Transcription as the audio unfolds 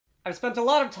I've spent a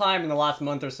lot of time in the last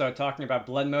month or so talking about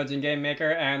blend modes in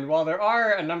GameMaker, and while there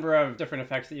are a number of different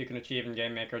effects that you can achieve in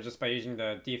GameMaker just by using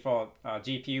the default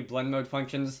GPU blend mode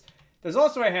functions, there's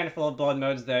also a handful of blend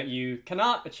modes that you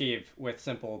cannot achieve with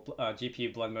simple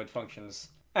GPU blend mode functions.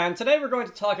 And today we're going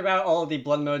to talk about all of the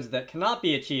blend modes that cannot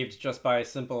be achieved just by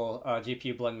simple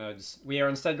GPU blend modes. We are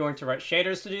instead going to write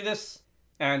shaders to do this.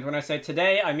 And when I say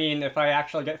today, I mean if I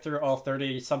actually get through all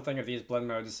 30-something of these blend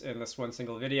modes in this one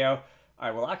single video, I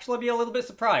will actually be a little bit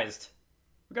surprised.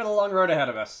 We've got a long road ahead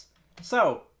of us.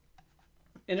 So,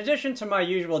 in addition to my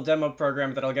usual demo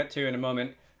program that I'll get to in a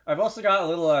moment, I've also got a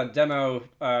little demo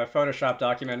Photoshop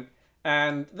document,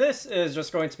 and this is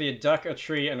just going to be a duck, a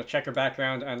tree, and a checker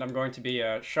background, and I'm going to be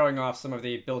showing off some of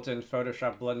the built-in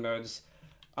Photoshop blend modes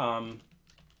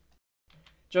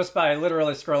just by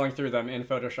literally scrolling through them in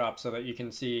Photoshop so that you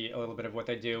can see a little bit of what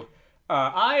they do.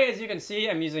 As you can see,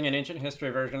 am using an ancient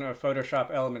history version of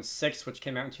Photoshop Elements 6, which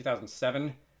came out in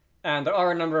 2007. And there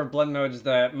are a number of blend modes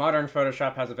that modern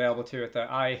Photoshop has available to it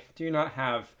that I do not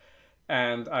have,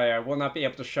 and I will not be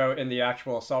able to show in the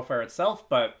actual software itself,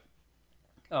 but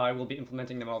I will be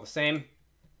implementing them all the same.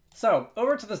 So,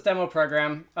 over to this demo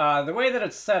program. The way that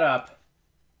it's set up,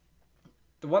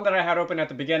 the one that I had open at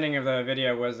the beginning of the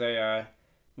video was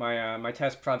my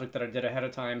test project that I did ahead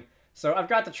of time. So I've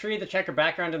got the tree, the checker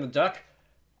background, and the duck.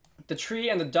 The tree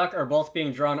and the duck are both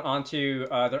being drawn onto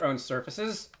their own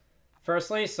surfaces,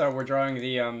 firstly. So we're drawing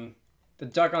the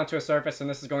duck onto a surface, and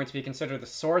this is going to be considered the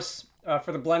source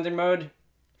for the blending mode,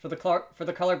 for the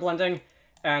color blending.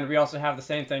 And we also have the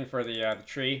same thing for the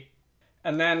tree.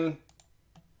 And then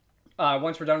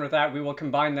once we're done with that, we will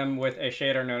combine them with a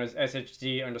shader known as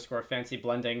SHD_fancy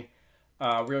blending.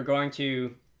 We're going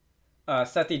to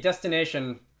set the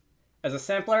destination as a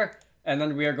sampler, and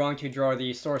then we are going to draw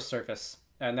the source surface.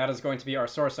 And that is going to be our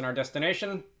source and our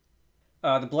destination.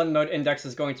 The blend mode index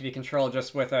is going to be controlled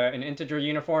just with an integer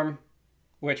uniform,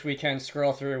 which we can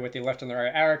scroll through with the left and the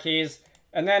right arrow keys.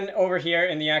 And then over here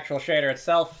in the actual shader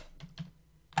itself,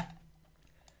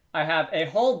 I have a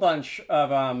whole bunch of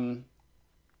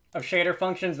shader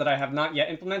functions that I have not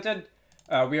yet implemented.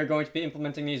 We are going to be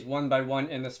implementing these one by one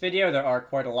in this video. There are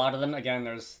quite a lot of them. Again,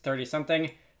 there's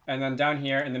 30-something. And then down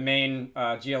here in the main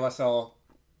GLSL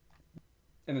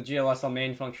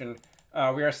main function,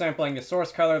 we are sampling the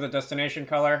source color, the destination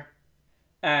color,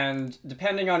 and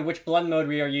depending on which blend mode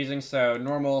we are using, so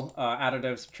normal,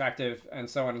 additive, subtractive, and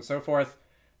so on and so forth,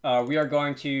 we are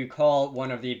going to call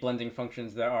one of the blending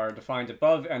functions that are defined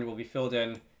above and will be filled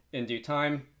in due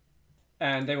time.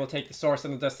 And they will take the source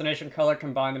and the destination color,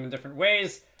 combine them in different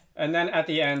ways, and then at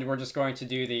the end we're just going to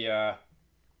do the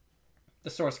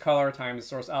source color times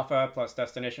source alpha plus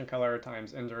destination color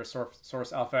times inner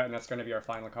source alpha, and that's going to be our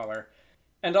final color.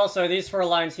 And also these 4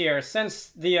 lines here, since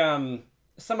the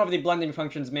some of the blending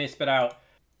functions may spit out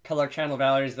color channel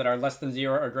values that are less than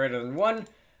 0 or greater than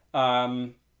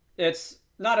 1, it's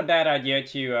not a bad idea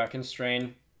to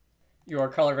constrain your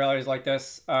color values like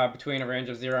this between a range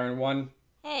of 0 and 1.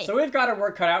 Hey. So we've got our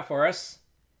work cut out for us.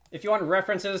 If you want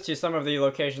references to some of the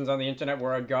locations on the internet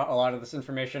where I got a lot of this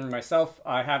information myself,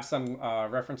 I have some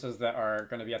references that are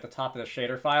going to be at the top of the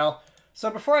shader file. So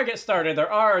before I get started,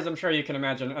 there are, as I'm sure you can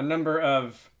imagine, a number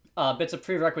of bits of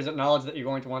prerequisite knowledge that you're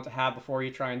going to want to have before you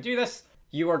try and do this.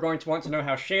 You are going to want to know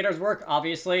how shaders work,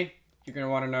 obviously. You're going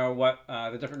to want to know what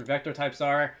the different vector types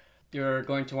are. You're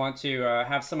going to want to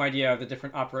have some idea of the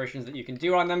different operations that you can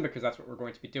do on them, because that's what we're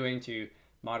going to be doing to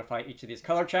modify each of these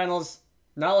color channels.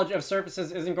 Knowledge of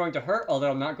surfaces isn't going to hurt,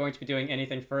 although I'm not going to be doing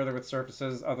anything further with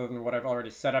surfaces other than what I've already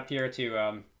set up here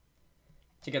to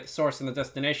get the source and the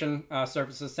destination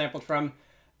surfaces sampled from.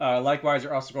 Likewise,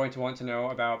 you're also going to want to know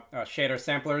about shader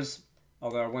samplers,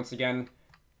 although once again,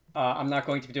 I'm not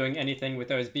going to be doing anything with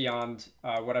those beyond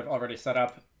what I've already set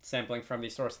up, sampling from the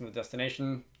source and the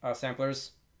destination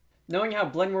samplers. Knowing how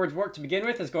blend modes work to begin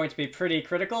with is going to be pretty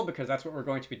critical, because that's what we're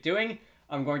going to be doing.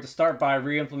 I'm going to start by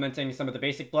re-implementing some of the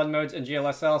basic blend modes in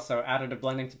GLSL, so additive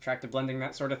blending, subtractive blending,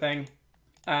 that sort of thing.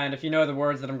 And if you know the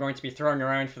words that I'm going to be throwing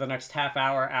around for the next half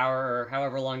hour, or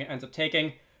however long it ends up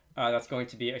taking, that's going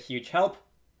to be a huge help.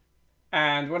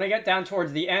 And when I get down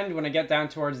towards the end, when I get down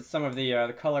towards some of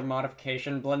the color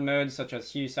modification blend modes, such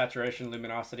as hue, saturation,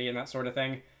 luminosity, and that sort of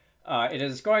thing, it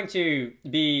is going to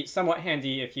be somewhat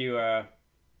handy if you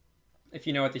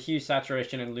know what the hue,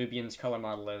 saturation, and Lubian's color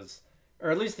model is. Or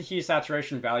at least the hue,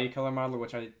 saturation, value color model,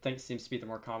 which I think seems to be the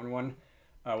more common one,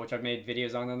 which I've made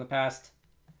videos on in the past.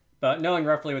 But knowing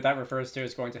roughly what that refers to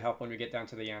is going to help when we get down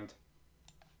to the end.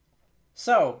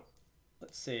 So,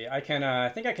 let's see, I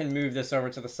think I can move this over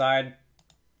to the side.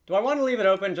 Do I want to leave it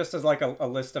open just as like a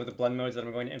list of the blend modes that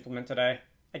I'm going to implement today?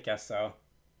 I guess so.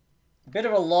 Bit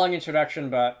of a long introduction,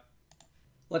 but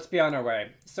let's be on our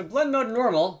way. So blend mode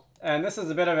normal, and this is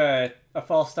a bit of a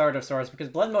false start of sorts, because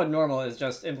blend mode normal is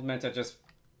just implemented just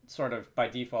sort of by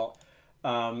default.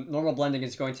 Normal blending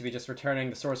is going to be just returning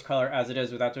the source color as it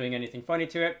is without doing anything funny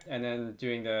to it, and then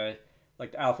doing the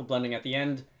alpha blending at the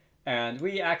end. And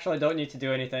we actually don't need to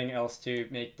do anything else to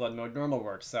make blend mode normal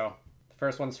work, so the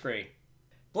first one's free.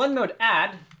 Blend mode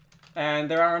add, and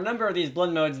there are a number of these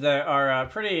blend modes that are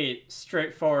pretty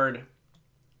straightforward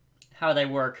how they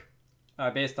work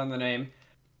based on the name.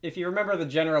 If you remember the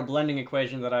general blending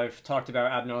equation that I've talked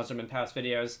about ad nauseum in past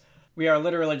videos, we are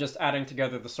literally just adding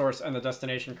together the source and the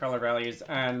destination color values.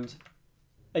 And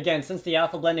again, since the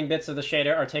alpha blending bits of the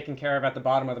shader are taken care of at the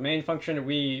bottom of the main function,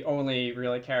 we only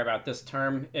really care about this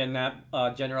term in that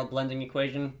general blending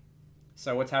equation.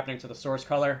 So what's happening to the source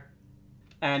color.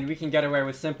 And we can get away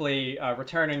with simply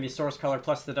returning the source color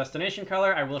plus the destination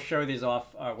color. I will show these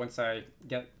off once I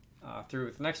get through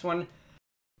with the next one.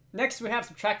 Next, we have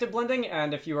subtractive blending,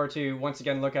 and if you were to once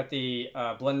again look at the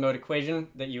blend mode equation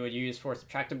that you would use for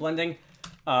subtractive blending,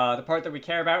 the part that we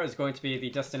care about is going to be the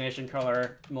destination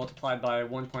color multiplied by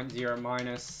 1.0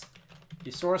 minus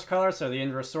the source color, so the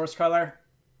inverse source color.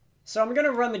 So I'm going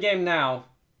to run the game now,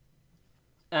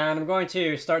 and I'm going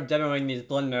to start demoing these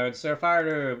blend modes. So if I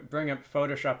were to bring up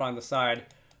Photoshop on the side,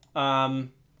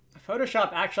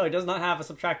 Photoshop actually does not have a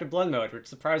subtractive blend mode, which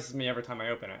surprises me every time I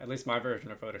open it. At least my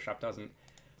version of Photoshop doesn't.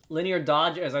 Linear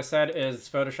dodge, as I said, is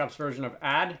Photoshop's version of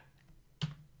add.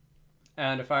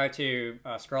 And if I were to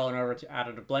scroll on over to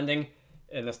additive blending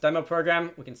in this demo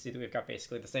program, we can see that we've got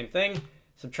basically the same thing.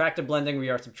 Subtractive blending, we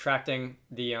are subtracting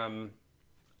the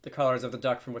colors of the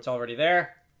duck from what's already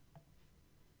there.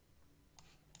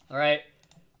 All right.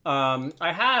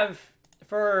 I have,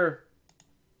 for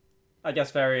I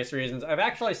guess various reasons, I've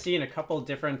actually seen a couple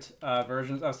different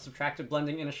versions of subtractive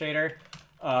blending in a shader.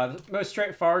 The most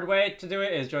straightforward way to do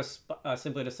it is just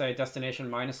simply to say destination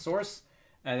minus source,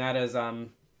 and that is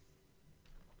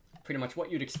pretty much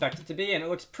what you'd expect it to be, and it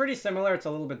looks pretty similar. It's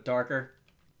a little bit darker.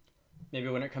 Maybe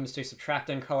when it comes to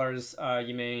subtracting colors,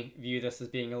 you may view this as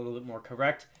being a little bit more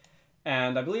correct.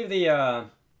 And I believe the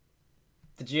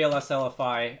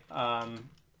GLSL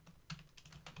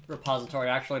repository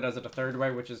actually does it a third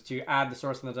way, which is to add the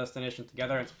source and the destination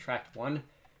together and subtract one,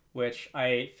 which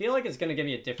I feel like is going to give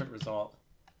me a different result.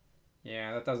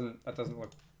 Yeah, that doesn't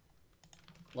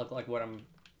look like what I'm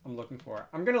looking for.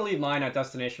 I'm gonna leave mine at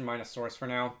destination minus source for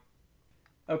now.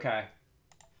 Okay.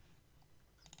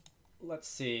 Let's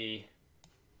see.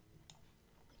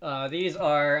 These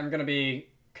are, I'm gonna be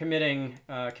committing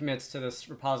commits to this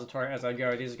repository as I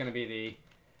go. These are gonna be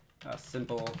the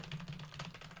simple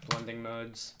blending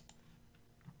modes.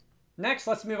 Next,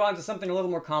 let's move on to something a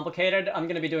little more complicated. I'm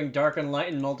gonna be doing Darken,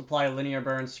 Lighten, Multiply, Linear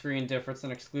Burn, Screen, Difference,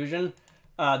 and Exclusion.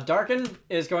 Darken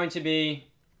is going to be,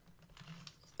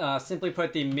 simply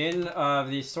put, the min of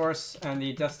the source and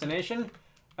the destination.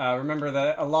 Remember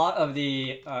that a lot of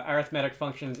the arithmetic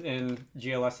functions in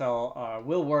GLSL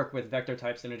will work with vector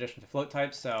types in addition to float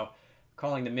types, so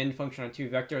calling the min function on two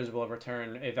vectors will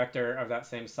return a vector of that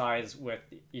same size with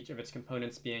each of its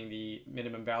components being the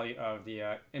minimum value of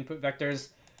the input vectors.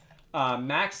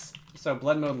 Max, so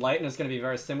blend mode Lighten is going to be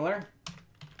very similar.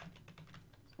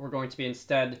 We're going to be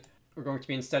instead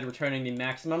returning the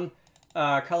maximum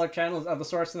color channels of the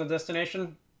source and the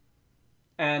destination.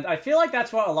 And I feel like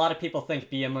that's what a lot of people think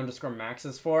BM_max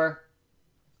is for,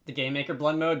 the GameMaker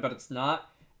blend mode, but it's not.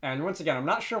 And once again, I'm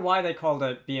not sure why they called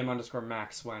it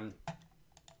BM_max when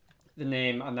the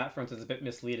name on that front is a bit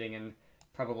misleading and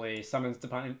probably summons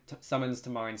to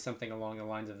mind something along the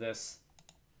lines of this.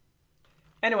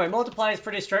 Anyway, multiply is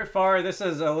pretty straightforward. This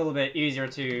is a little bit easier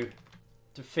to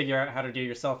figure out how to do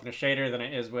yourself in a shader than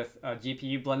it is with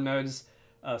GPU blend modes.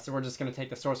 So we're just going to take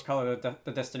the source color,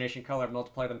 the destination color,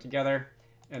 multiply them together,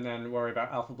 and then worry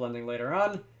about alpha blending later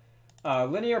on.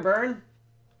 Linear burn.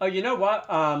 Oh, you know what?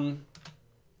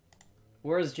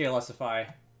 Where is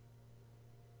GLSify?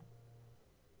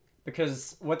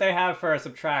 Because what they have for a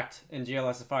subtract in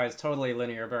GLSify is totally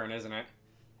linear burn, isn't it?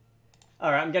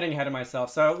 Alright, I'm getting ahead of myself.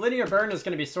 So linear burn is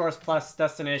going to be source plus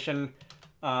destination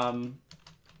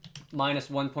minus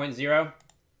 1.0.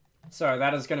 So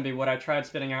that is going to be what I tried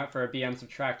spitting out for a BM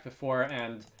subtract before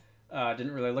and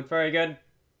didn't really look very good.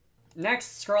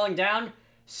 Next, scrolling down,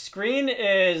 screen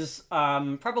is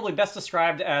probably best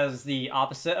described as the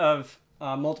opposite of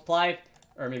multiply,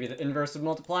 or maybe the inverse of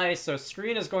multiply. So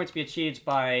screen is going to be achieved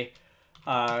by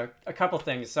a couple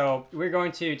things. So we're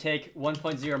going to take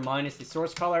 1.0 minus the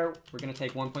source color. We're going to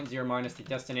take 1.0 minus the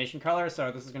destination color.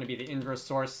 So this is going to be the inverse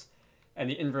source and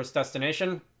the inverse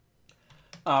destination.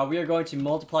 We are going to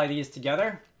multiply these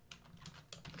together.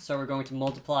 So we're going to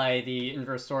multiply the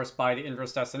inverse source by the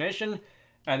inverse destination,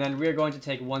 and then we're going to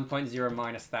take 1.0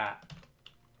 minus that.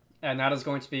 And that is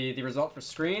going to be the result for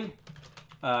screen.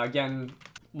 Again,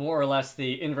 more or less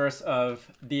the inverse of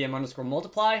bm underscore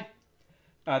multiply.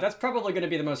 That's probably going to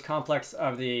be the most complex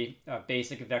of the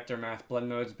basic vector math blend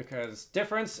modes, because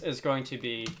difference is going to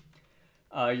be,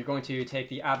 you're going to take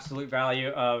the absolute value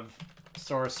of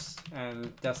source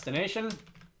and destination.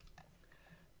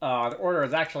 The order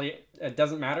is actually, it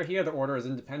doesn't matter here, the order is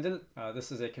independent.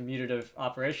 This is a commutative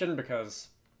operation because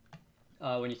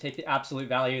when you take the absolute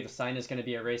value, the sign is going to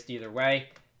be erased either way.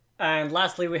 And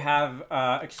lastly, we have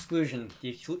exclusion,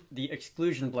 the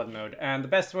exclusion blend mode. And the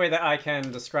best way that I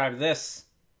can describe this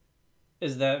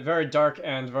is that very dark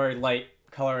and very light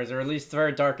colors, or at least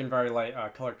very dark and very light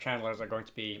color channelers, are going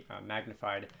to be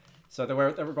magnified. So the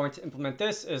way that we're going to implement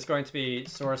this is going to be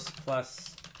source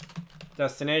plus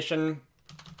destination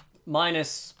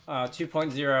minus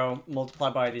 2.0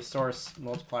 multiplied by the source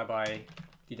multiplied by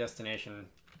the destination.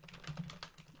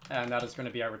 And that is going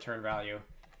to be our return value.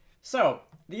 So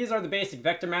these are the basic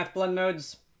vector math blend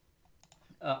modes.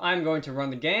 I'm going to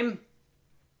run the game.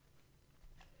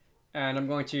 And I'm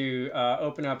going to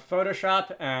open up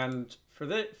Photoshop, and for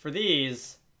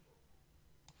these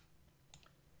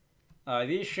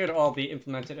should all be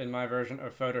implemented in my version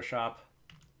of Photoshop.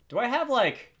 Do I have,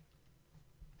 like,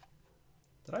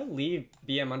 did I leave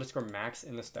bm underscore max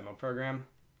in this demo program?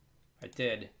 I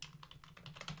did.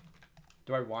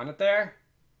 Do I want it there?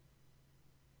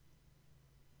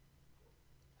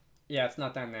 Yeah, it's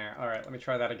not down there. All right, let me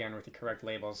try that again with the correct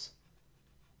labels.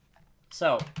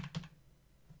 So,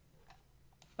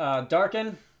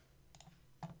 Darken.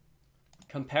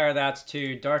 Compare that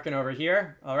to Darken over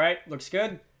here. All right, looks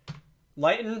good.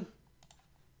 Lighten.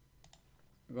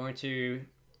 We're going to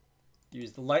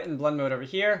use the Lighten blend mode over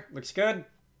here. Looks good.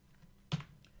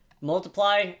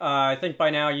 Multiply. I think by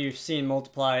now you've seen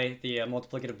multiply, the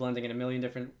multiplicative blending in a million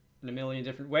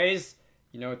different ways.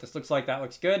 You know what this looks like. That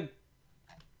looks good.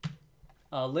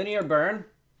 Linear burn.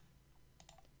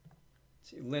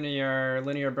 See,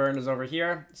 linear burn is over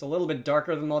here. It's a little bit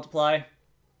darker than multiply.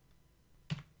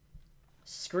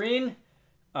 Screen.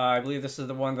 I believe this is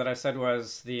the one that I said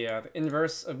was the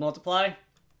inverse of multiply.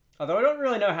 Although I don't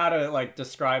really know how to like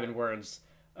describe in words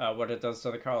what it does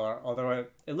to the color. Although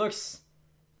it looks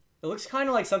kind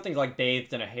of like something like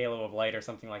bathed in a halo of light or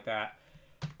something like that.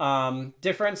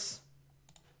 Difference.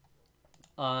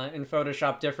 In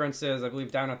Photoshop, difference is, I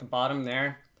believe, down at the bottom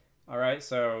there. All right,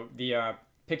 so the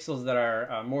pixels that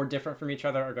are more different from each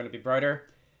other are going to be brighter.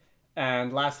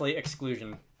 And lastly,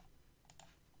 exclusion.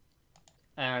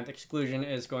 And exclusion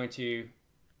is going to...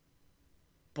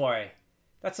 Boy,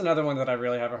 that's another one that I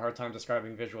really have a hard time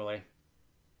describing visually.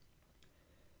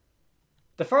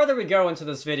 The farther we go into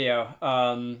this video,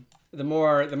 the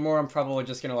more I'm probably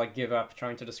just going to like give up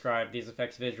trying to describe these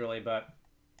effects visually, but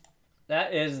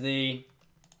that is the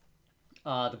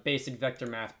basic vector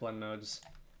math blend modes.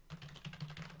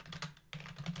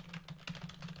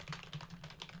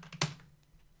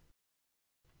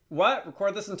 What?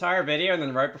 Record this entire video and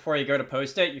then right before you go to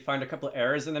post it, you find a couple of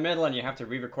errors in the middle and you have to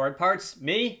re-record parts?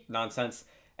 Me? Nonsense.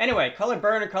 Anyway, color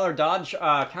burn and color dodge,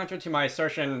 counter to my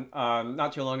assertion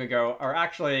not too long ago, are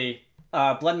actually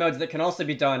blend modes that can also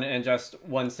be done in just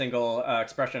one single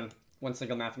expression, one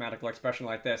single mathematical expression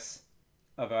like this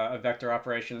of vector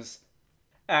operations.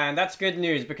 And that's good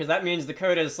news, because that means the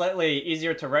code is slightly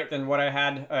easier to write than what I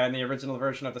had in the original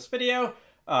version of this video.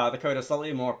 The code is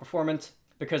slightly more performant,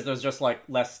 because there's just like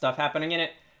less stuff happening in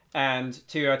it. And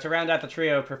to round out the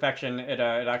trio of perfection, it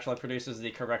actually produces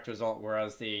the correct result,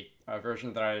 whereas the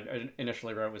version that I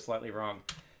initially wrote was slightly wrong.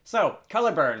 So,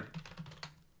 color burn.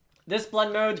 This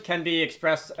blend mode can be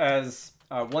expressed as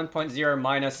 1.0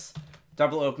 minus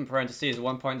double open parentheses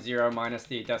 1.0 minus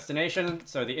the destination,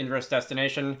 so the inverse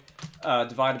destination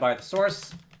divided by the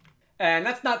source. And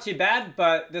that's not too bad,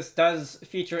 but this does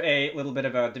feature a little bit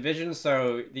of a division,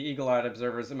 so the eagle-eyed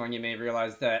observers among you may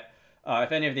realize that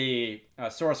if any of the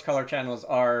source color channels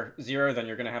are 0, then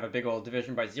you're going to have a big old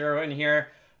division by 0 in here.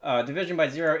 Division by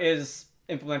 0 is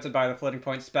implemented by the floating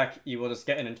point spec. You will just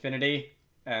get an infinity,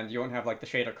 and you won't have like the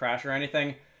shader crash or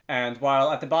anything. And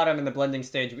while at the bottom in the blending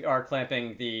stage we are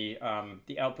clamping the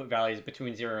output values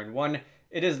between 0 and 1,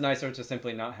 it is nicer to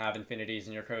simply not have infinities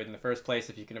in your code in the first place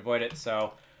if you can avoid it.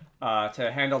 So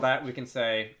to handle that, we can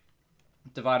say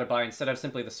divided by, instead of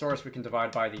simply the source, we can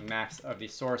divide by the max of the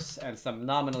source and some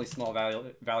nominally small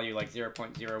value like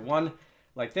 0.01,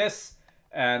 like this.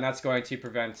 And that's going to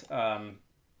prevent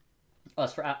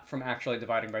us from actually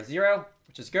dividing by 0,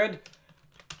 which is good.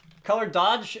 Color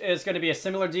dodge is going to be a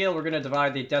similar deal. We're going to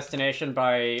divide the destination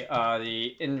by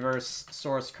the inverse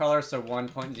source color, so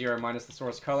 1.0 minus the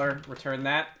source color, return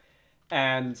that.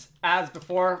 And as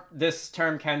before, this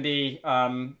term can be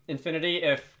infinity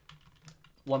if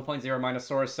 1.0 minus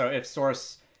source, so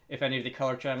if any of the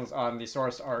color channels on the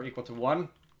source are equal to 1.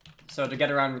 So to get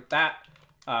around with that,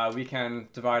 we can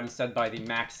divide instead by the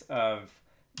max of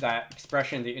that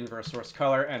expression, the inverse source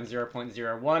color, and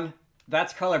 0.01.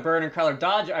 That's color burn and color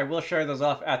dodge. I will show those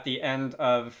off at the end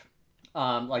of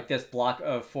like this block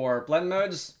of 4 blend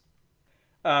modes.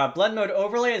 Blend mode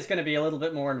overlay is going to be a little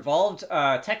bit more involved.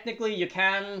 Technically, you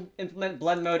can implement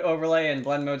blend mode overlay and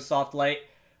blend mode soft light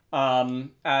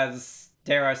as,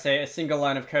 dare I say, a single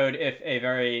line of code if a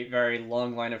very, very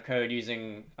long line of code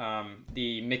using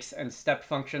the mix and step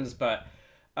functions, but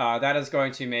that is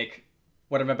going to make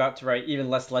what I'm about to write even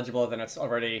less legible than it's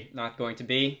already not going to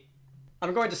be.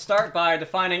 I'm going to start by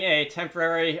defining a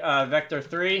temporary vector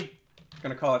 3. I'm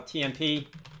going to call it TMP.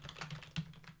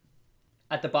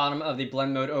 At the bottom of the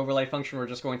blend mode overlay function, we're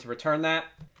just going to return that.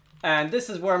 And this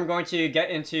is where I'm going to get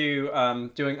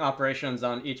into doing operations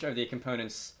on each of the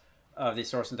components of the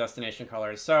source and destination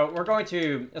colors. So we're going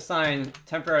to assign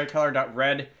temporary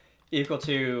color.red equal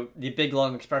to the big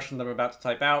long expression that I'm about to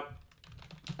type out.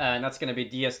 And that's going to be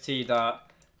dst.red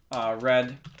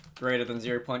greater than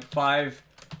 0.5.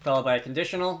 followed by a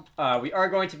conditional. We are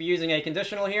going to be using a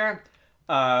conditional here.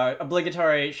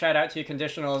 Obligatory shout out to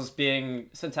conditionals being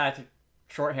syntactic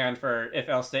shorthand for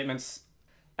if-else statements.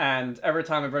 And every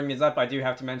time I bring these up, I do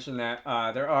have to mention that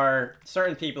there are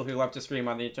certain people who love to scream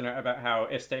on the internet about how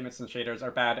if statements and shaders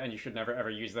are bad and you should never ever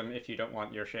use them if you don't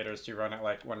want your shaders to run at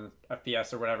like 1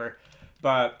 FPS or whatever.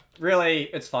 But really,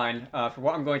 it's fine. For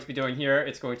what I'm going to be doing here,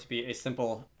 it's going to be a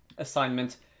simple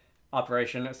assignment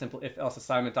operation, a simple if-else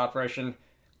assignment operation.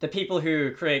 The people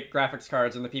who create graphics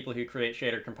cards and the people who create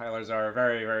shader compilers are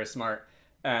very, very smart.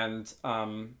 And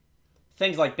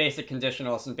things like basic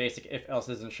conditionals and basic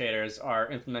if-elses and shaders are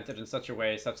implemented in such a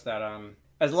way such that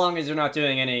as long as you're not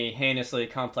doing any heinously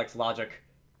complex logic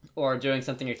or doing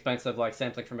something expensive like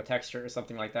sampling from a texture or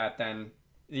something like that, then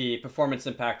the performance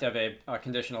impact of a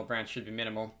conditional branch should be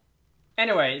minimal.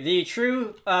 Anyway, the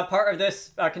true part of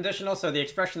this conditional, so the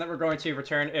expression that we're going to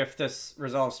return if this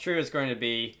resolves true, is going to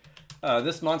be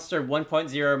this monster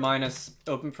 1.0 minus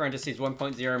open parentheses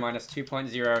 1.0 minus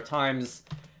 2.0 times,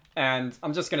 and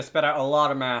I'm just going to spit out a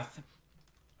lot of math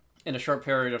in a short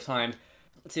period of time.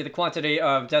 Let's see, the quantity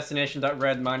of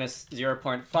destination.red minus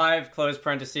 0.5, close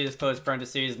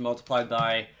parentheses, multiplied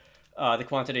by the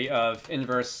quantity of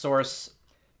inverse source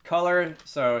color,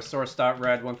 so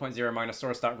source.red 1.0 minus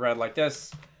source.red like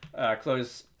this,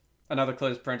 close another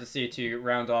close parenthesis to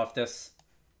round off this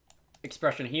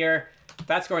expression here.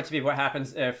 That's going to be what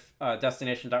happens if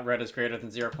destination.red is greater than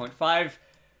 0.5.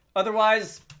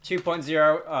 Otherwise,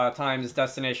 2.0 times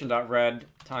destination.red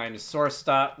times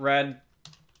source.red.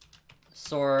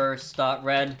 So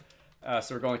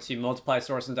we're going to multiply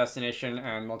source and destination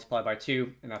and multiply by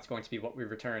 2, and that's going to be what we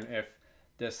return if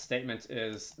this statement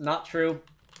is not true.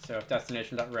 So if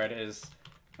destination.red is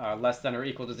less than or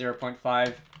equal to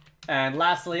 0.5. And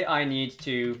lastly, I need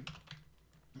to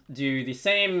do the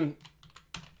same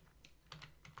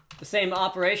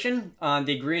operation on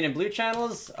the green and blue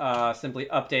channels, simply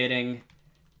updating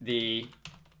the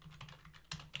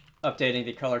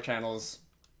color channels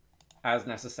as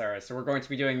necessary. So we're going to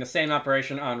be doing the same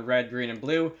operation on red, green, and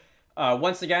blue.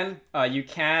 Once again, you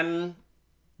can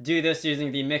do this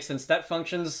using the mix and step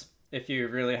functions if you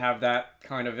really have that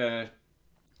kind of an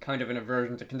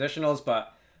aversion to conditionals,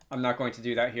 but I'm not going to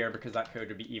do that here because that code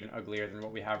would be even uglier than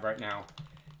what we have right now.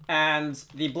 And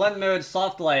the blend mode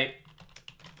soft light,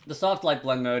 the soft light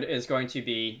blend mode is going to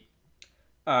be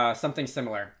something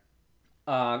similar.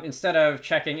 Instead of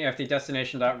checking if the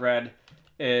destination.red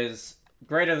is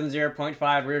greater than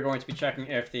 0.5, we're going to be checking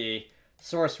if the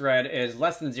source red is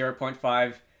less than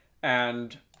 0.5,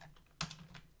 and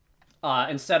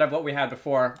instead of what we had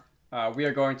before, we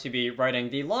are going to be writing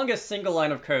the longest single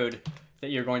line of code that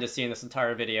you're going to see in this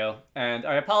entire video. And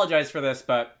I apologize for this,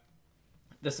 but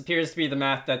this appears to be the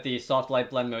math that the soft light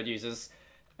blend mode uses,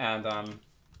 and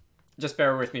just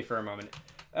bear with me for a moment.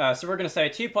 So we're going to say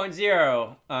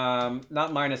 2.0,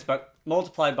 not minus, but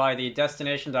multiplied by the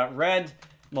destination.red,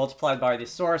 multiplied by the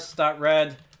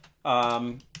source.red,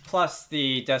 plus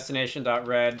the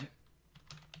destination.red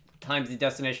times the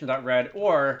destination.red,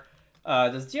 or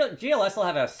does GLSL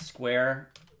have a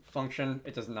square function?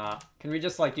 It does not. Can we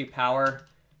just like do power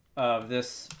of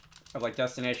this, of like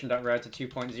destination.red to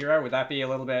 2.0? Would that be a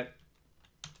little bit,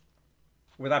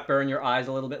 would that burn your eyes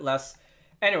a little bit less?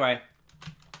 Anyway,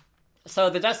 So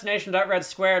the destination.red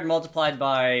squared multiplied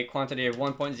by quantity of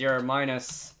 1.0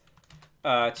 minus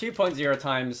 2.0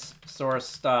 times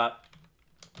source.red,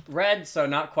 so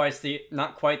not quite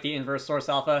the inverse source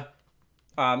alpha.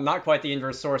 Not quite the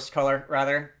inverse source color,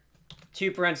 rather.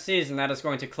 2 parentheses, and that is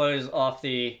going to close off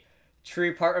the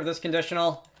true part of this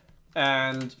conditional,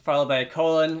 and followed by a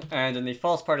colon, and in the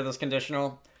false part of this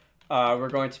conditional, we're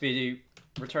going to be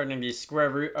returning the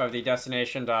square root of the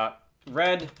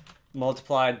destination.red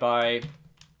multiplied by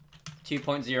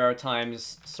 2.0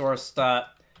 times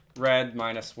source.red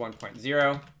minus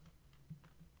 1.0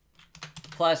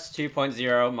 plus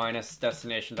 2.0 minus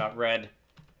destination.red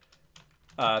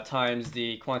times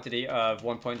the quantity of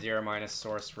 1.0 minus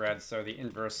source red, so the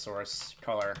inverse source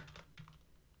color.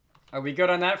 Are we good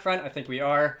on that front? I think we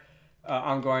are.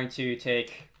 I'm going to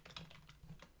take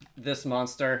this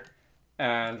monster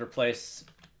and replace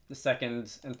the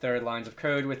second and third lines of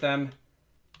code with them.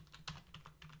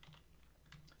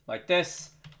 Like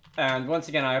this. And once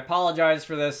again, I apologize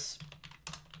for this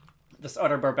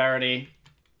utter barbarity.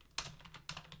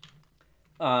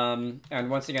 And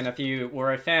once again, if you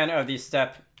were a fan of these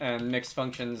step and mixed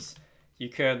functions, you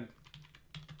could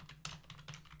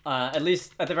at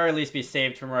the very least be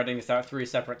saved from writing this out 3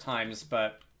 separate times,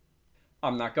 but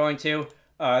I'm not going to.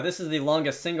 This is the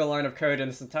longest single line of code in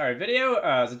this entire video.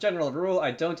 As a general rule,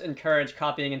 I don't encourage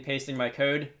copying and pasting my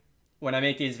code when I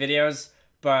make these videos,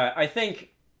 but I think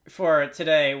for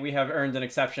today we have earned an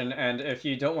exception, and if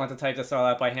you don't want to type this all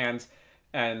out by hand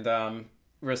and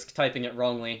risk typing it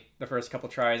wrongly the first couple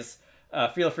tries,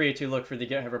 feel free to look for the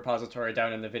GitHub repository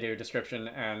down in the video description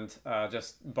and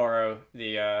just borrow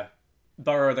the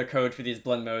code for these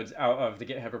blend modes out of the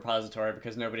GitHub repository,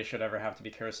 because nobody should ever have to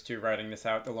be cursed to writing this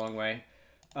out the long way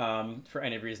for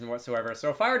any reason whatsoever.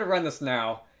 So if I were to run this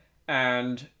now,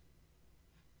 and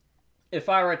if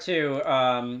I were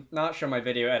to not show my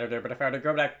video editor, but if I were to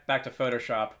go back to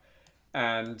Photoshop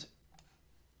and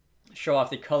show off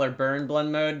the color burn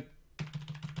blend mode,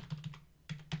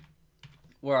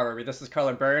 where are we? This is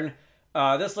color burn.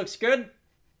 This looks good.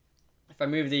 If I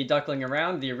move the duckling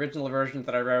around, the original version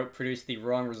that I wrote produced the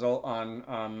wrong result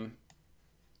on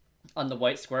the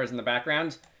white squares in the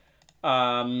background.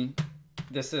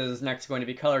 This is next going to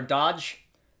be color dodge.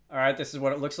 All right, this is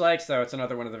what it looks like. So it's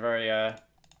another one of the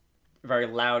very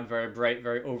loud, very bright,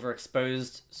 very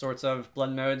overexposed sorts of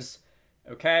blend modes.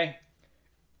 Okay,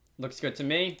 looks good to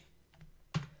me.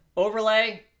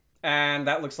 Overlay, and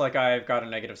that looks like I've got a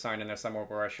negative sign in there somewhere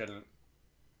where I shouldn't.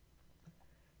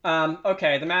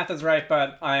 Okay, the math is right,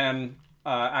 but I am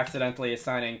accidentally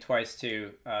assigning twice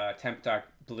to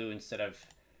temp.blue instead of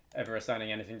ever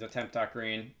assigning anything to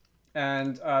temp.green.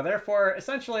 And therefore,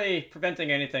 essentially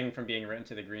preventing anything from being written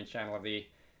to the green channel of the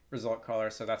result color.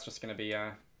 So that's just going to be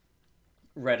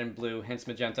red and blue, hence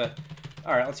magenta.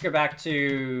 All right, let's go back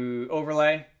to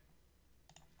overlay.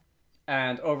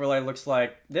 And overlay looks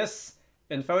like this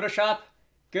in Photoshop.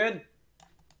 Good.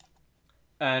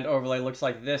 And overlay looks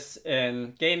like this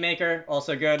in GameMaker.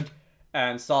 Also good.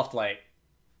 And soft light.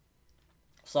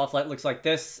 Soft light looks like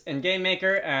this in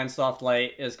GameMaker, and soft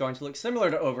light is going to look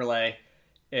similar to overlay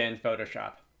in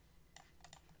Photoshop.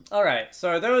 All right,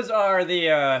 so those are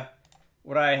the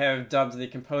what I have dubbed the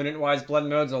component-wise blend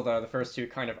modes, although the first two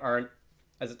kind of aren't,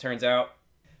 as it turns out.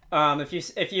 If you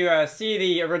see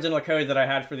the original code that I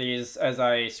had for these as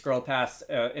I scroll past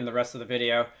in the rest of the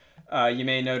video, you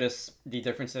may notice the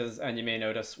differences, and you may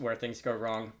notice where things go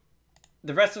wrong.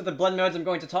 The rest of the blend modes I'm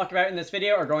going to talk about in this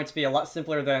video are going to be a lot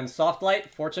simpler than soft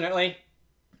light, fortunately.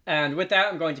 And with that,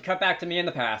 I'm going to cut back to me in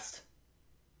the past.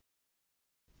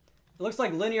 It looks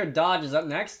like linear dodge is up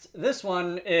next. This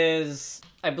one is,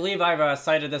 I believe I've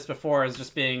cited this before as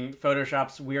just being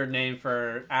Photoshop's weird name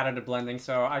for additive blending,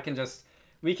 so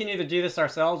we can either do this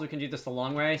ourselves, we can do this the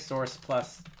long way, source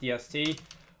plus DST,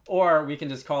 or we can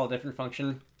just call a different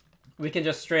function. We can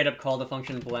just straight up call the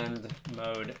function blend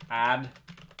mode add,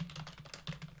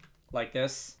 like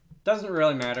this. Doesn't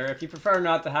really matter. If you prefer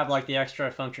not to have like the extra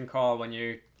function call when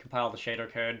you compile the shader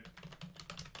code.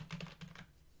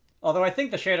 Although I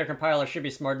think the shader compiler should be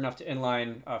smart enough to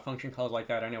inline function calls like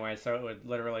that anyway, so it would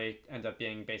literally end up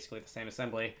being basically the same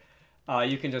assembly.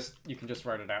 You can just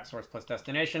write it out, source plus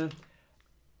destination.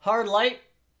 Hard light.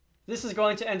 This is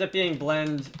going to end up being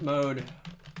blend mode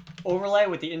overlay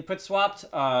with the input swapped.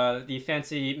 The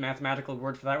fancy mathematical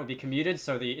word for that would be commuted,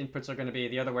 so the inputs are going to be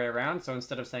the other way around. So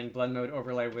instead of saying blend mode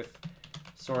overlay with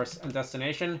source and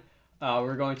destination,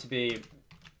 we're going to be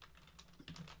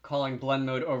calling blend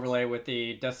mode overlay with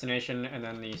the destination and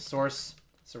then the source.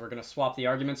 So we're going to swap the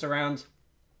arguments around.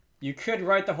 You could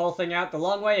write the whole thing out the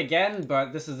long way again,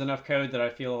 but this is enough code that I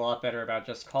feel a lot better about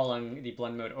just calling the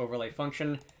blend mode overlay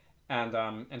function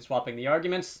and swapping the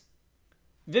arguments.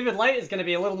 Vivid light is going to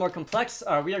be a little more complex.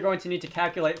 We are going to need to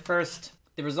calculate first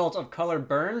the result of color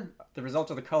burn, the result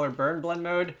of the color burn blend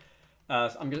mode.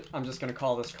 So I'm just going to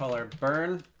call this color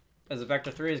burn. As a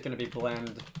vector 3 is going to be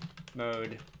blend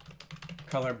mode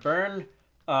color burn.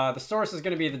 The source is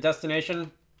going to be the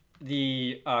destination.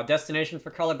 The destination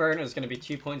for color burn is going to be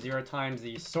 2.0 times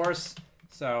the source.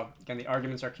 So again, the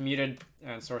arguments are commuted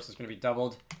and source is going to be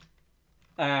doubled.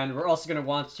 And we're also going to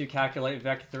want to calculate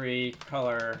vec 3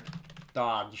 color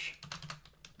dodge.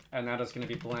 And that is going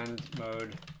to be blend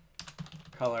mode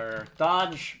color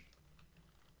dodge.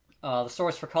 The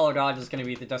source for color dodge is going to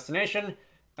be the destination.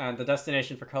 And the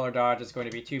destination for color dodge is going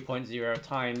to be 2.0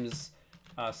 times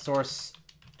source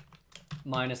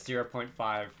minus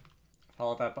 0.5.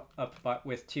 Follow that up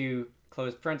with two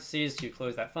closed parentheses to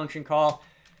close that function call.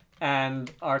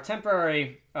 And our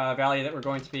temporary value that we're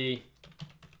going to be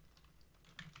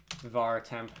var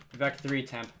temp, vec3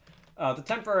 temp. The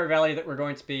temporary value that we're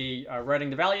going to be writing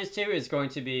the values to is going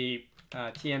to be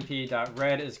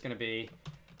tmp.red is going to be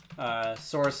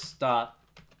source.red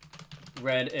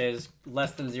is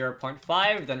less than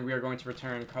 0.5. Then we are going to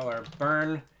return color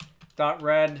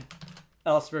burn.red.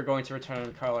 Else we're going to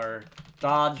return color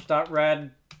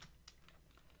dodge.red.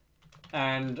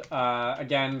 And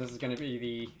again, this is going to be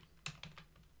the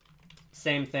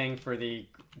same thing for the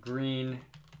green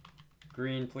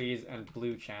please, and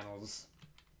blue channels.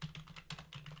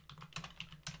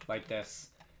 Like this.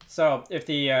 So if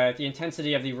the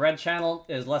intensity of the red channel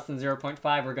is less than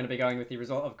 0.5, we're going to be going with the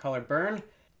result of color burn.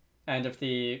 And if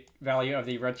the value of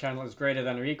the red channel is greater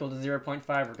than or equal to 0.5,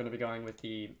 we're going to be going with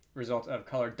the result of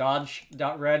color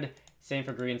dodge.red. Same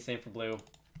for green, same for blue.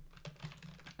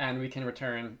 And we can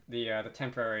return the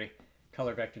temporary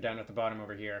color vector down at the bottom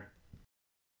over here.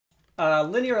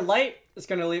 Linear light is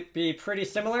going to be pretty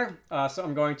similar. So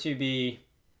I'm going to be,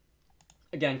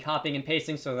 again, copying and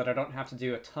pasting so that I don't have to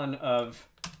do a ton of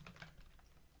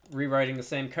rewriting the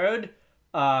same code.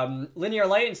 Linear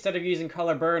light, instead of using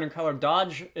color burn and color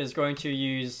dodge, is going to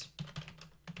use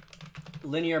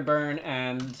linear burn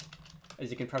and, as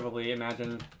you can probably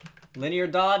imagine, linear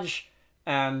dodge.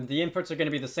 And the inputs are going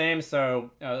to be the same, so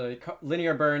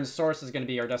linear burn's source is going to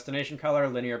be our destination color.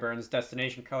 Linear burn's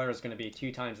destination color is going to be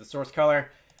 2 times the source color.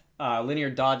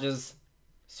 Linear dodge's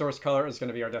source color is going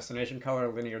to be our destination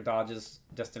color. Linear dodge's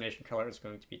destination color is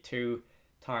going to be 2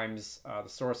 times the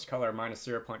source color minus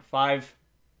 0.5.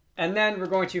 And then we're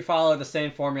going to follow the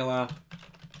same formula.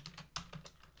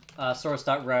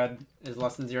 Source.red is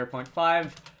less than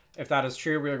 0.5. If that is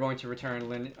true, we are going to return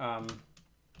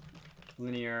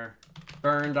linear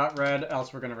burn.red,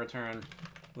 else we're going to return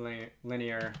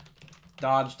linear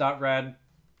dodge.red.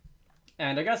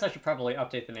 And I guess I should probably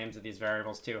update the names of these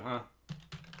variables too, huh?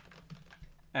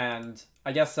 And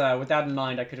I guess with that in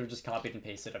mind, I could have just copied and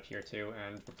pasted up here too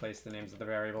and replaced the names of the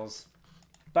variables.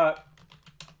 But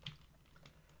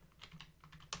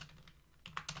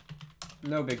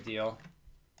no big deal.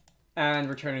 And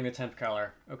returning the temp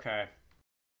color. Okay.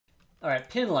 Alright,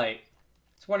 pin light.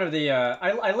 It's one of the,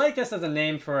 I like this as a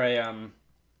name for a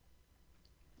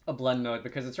blend mode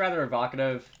because it's rather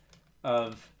evocative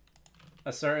of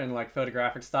a certain, like,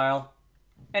 photographic style.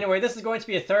 Anyway, this is going to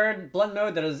be a third blend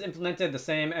mode that is implemented the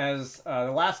same as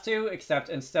the last two, except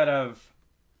instead of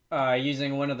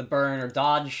using one of the burn or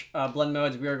dodge blend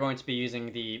modes, we are going to be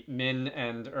using the min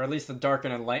and, or at least the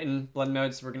darken and lighten blend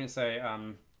modes. So we're going to say,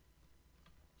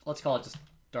 let's call it just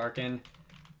darken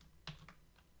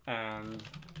and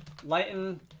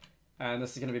lighten, and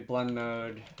this is going to be blend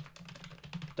mode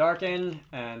darken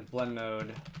and blend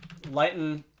mode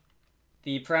lighten.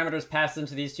 The parameters passed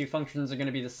into these two functions are going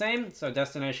to be the same, so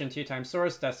destination 2 times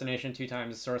source, destination 2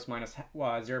 times source minus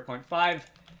 0.5,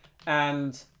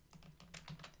 and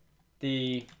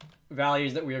the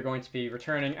values that we are going to be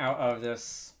returning out of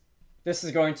this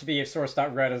is going to be if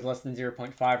source.red is less than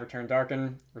 0.5, return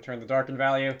the darken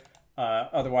value.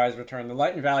 Otherwise, return the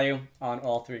lighten value on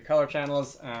all 3 color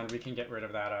channels, and we can get rid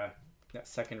of that, that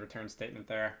second return statement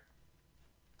there.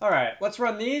 All right, let's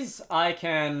run these. I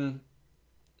can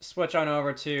switch on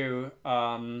over to,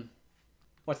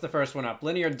 what's the first one up?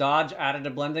 Linear dodge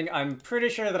additive blending. I'm pretty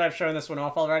sure that I've shown this one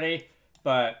off already,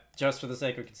 but just for the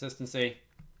sake of consistency.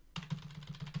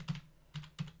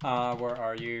 Where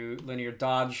are you? Linear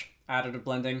dodge additive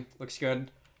blending. Looks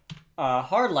good.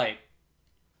 Hard light.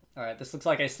 All right, this looks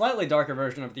like a slightly darker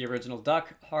version of the original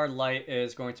duck. Hard light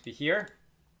is going to be here.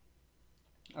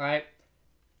 All right,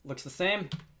 looks the same.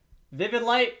 Vivid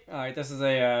light. All right, this is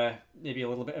a maybe a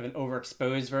little bit of an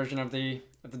overexposed version of the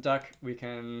duck. We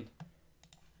can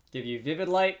give you vivid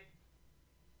light.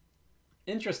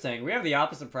 Interesting. We have the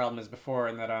opposite problem as before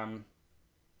in that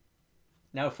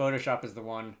Now Photoshop is the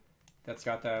one that's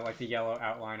got the like the yellow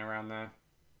outline around the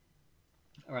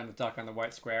duck on the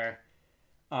white square.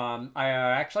 I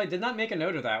actually did not make a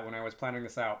note of that when I was planning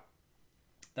this out.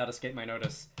 That escaped my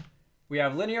notice. We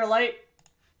have linear light.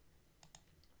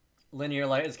 Linear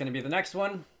light is going to be the next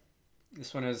one.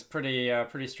 This one is pretty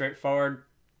straightforward.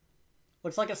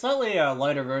 Looks like a slightly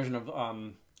lighter version of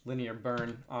linear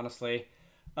burn, honestly.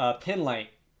 Pin light.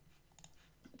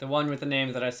 The one with the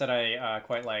name that I said I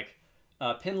quite like.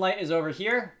 Pin light is over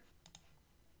here.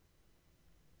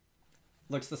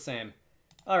 Looks the same.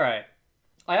 Alright.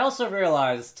 I also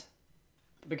realized,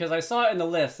 because I saw it in the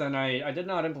list and I did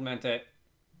not implement it,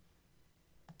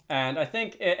 and I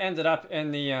think it ended up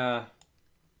in the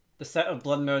set of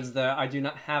blend modes that I do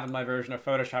not have in my version of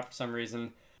Photoshop for some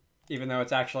reason, even though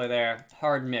it's actually there.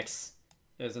 Hard mix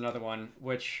is another one,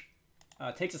 which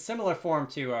takes a similar form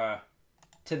to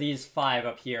these 5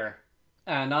 up here.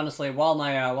 And honestly, while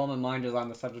my mind is on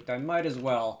the subject, I might as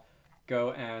well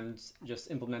go and just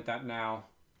implement that now.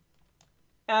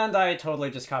 And I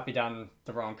totally just copied down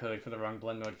the wrong code for the wrong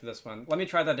blend mode for this one. Let me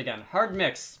try that again. Hard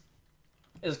mix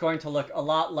is going to look a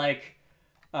lot like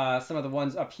some of the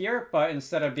ones up here, but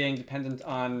instead of being dependent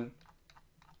on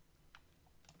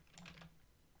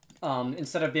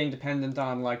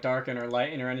like Darken or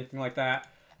Lighten or anything like that,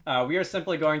 we are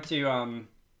simply going to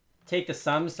take the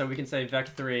sum. So we can say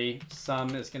vec3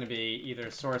 sum is going to be either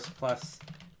source plus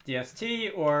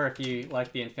dst, or if you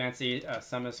like being fancy,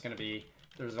 sum is going to be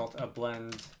the result of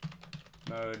blend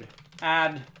mode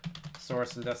add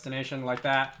source and destination, like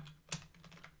that.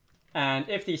 And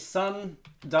if the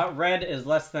sum.red is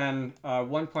less than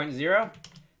 1.0,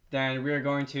 then we are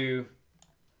going to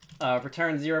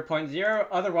return 0.0.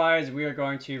 Otherwise, we are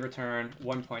going to return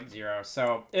 1.0.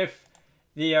 So if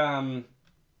the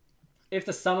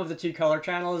sum of the 2 color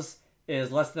channels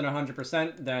is less than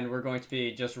 100%, then we're going to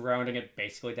be just rounding it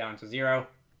basically down to 0.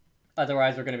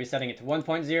 Otherwise, we're going to be setting it to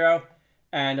 1.0.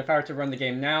 And if I were to run the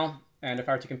game now, and if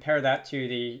I were to compare that to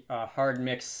the hard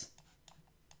mix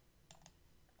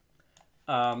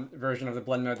version of the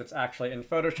blend mode that's actually in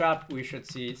Photoshop, we should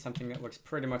see something that looks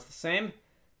pretty much the same.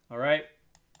 All right,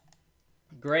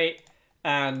 great.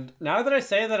 And now that I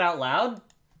say that out loud,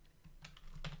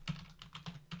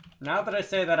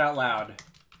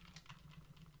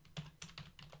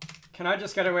 can I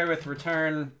just get away with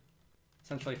return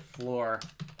essentially floor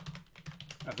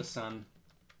of the sum?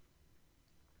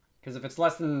 Because if it's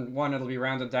less than 1, it'll be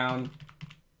rounded down,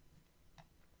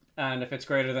 and if it's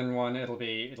greater than 1, it'll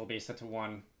be set to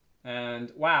 1.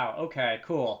 And wow, okay,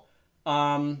 cool.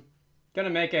 Gonna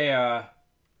make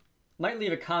might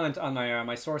leave a comment on my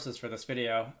my sources for this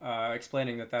video,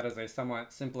 explaining that is a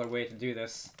somewhat simpler way to do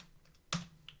this.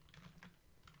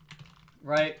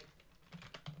 Right?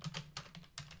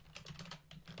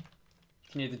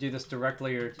 You can either do this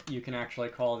directly, or you can actually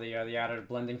call the additive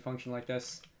blending function like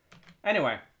this.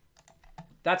 Anyway.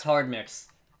 That's hard mix.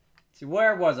 See,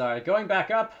 where was I? Going back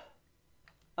up,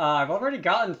 I've already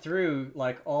gotten through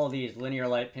like all these linear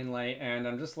light, pin light, and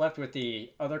I'm just left with the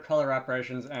other color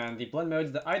operations and the blend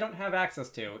modes that I don't have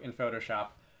access to in Photoshop.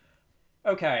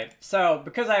 Okay, so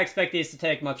because I expect these to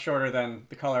take much shorter than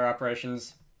the color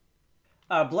operations,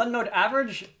 blend mode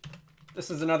average, this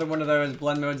is another one of those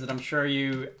blend modes that I'm sure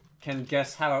you can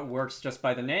guess how it works just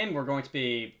by the name. We're going to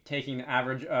be taking the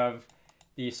average of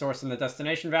the source and the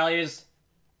destination values.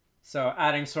 So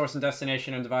adding source and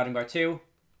destination and dividing by 2.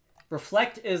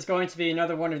 Reflect is going to be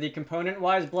another one of the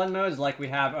component-wise blend modes like we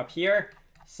have up here.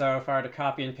 So if I were to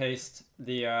copy and paste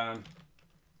the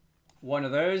one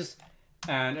of those,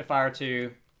 and if I were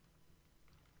to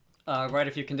write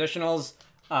a few conditionals,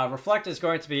 reflect is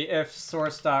going to be if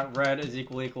source.red is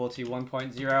equal to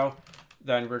 1.0,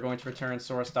 then we're going to return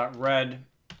source.red.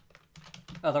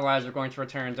 Otherwise, we're going to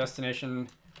return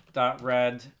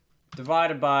destination.red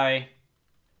divided by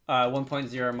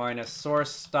 1.0 minus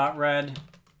source.red.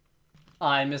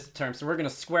 I missed the term, so we're going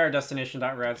to square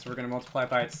destination.red, so we're going to multiply it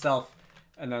by itself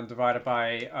and then divide it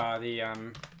by the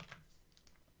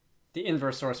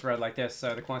inverse source red like this,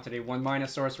 so the quantity 1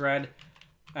 minus source red,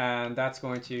 and that's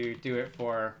going to do it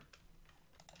for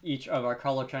each of our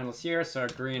color channels here. So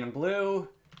green and blue,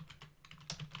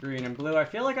 green and blue. I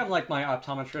feel like I'm like my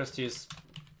optometrist who's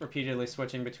repeatedly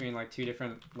switching between like 2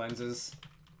 different lenses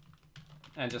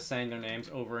and just saying their names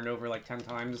over and over like 10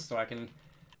 times so I can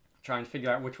try and figure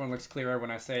out which one looks clearer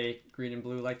when I say green and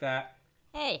blue like that.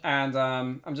 Hey. And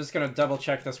I'm just going to double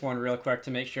check this one real quick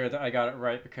to make sure that I got it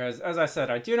right, because as I said,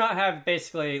 I do not have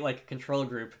basically like a control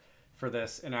group for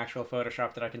this in actual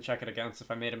Photoshop that I can check it against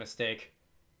if I made a mistake.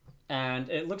 And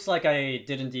it looks like I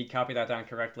did indeed copy that down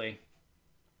correctly.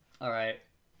 Alright.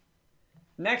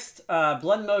 Next,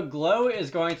 blend mode glow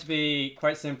is going to be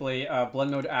quite simply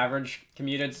blend mode average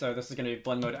commuted. So this is going to be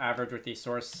blend mode average with the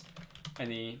source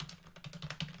and the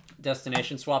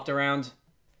destination swapped around.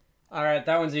 All right,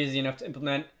 that one's easy enough to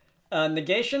implement.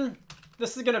 Negation,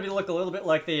 this is going to look a little bit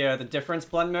like the difference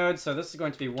blend mode. So this is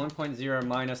going to be 1.0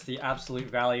 minus the absolute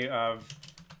value of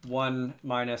 1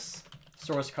 minus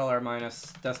source color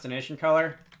minus destination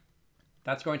color.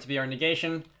 That's going to be our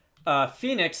negation.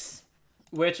 Phoenix,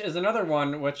 which is another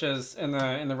one which is in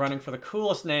the running for the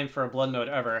coolest name for a blend mode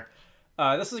ever.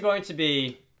 This is going to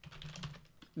be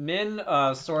min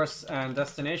source and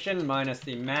destination minus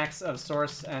the max of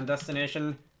source and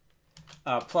destination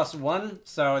plus 1.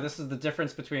 So this is the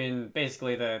difference between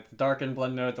basically the Darken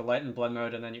blend mode, the Lighten blend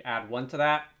mode, and then you add 1 to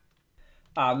that.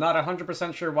 I'm not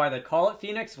 100% sure why they call it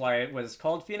Phoenix, why it was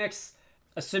called Phoenix.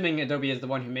 Assuming Adobe is the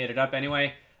one who made it up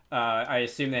anyway. I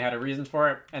assume they had a reason for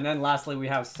it. And then lastly, we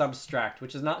have subtract,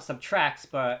 which is not subtract,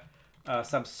 but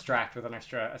subtract with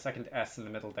a second S in the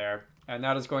middle there. And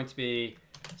that is going to be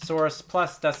source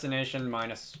plus destination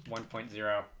minus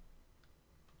 1.0.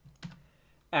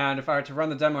 And if I were to run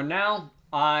the demo now,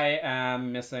 I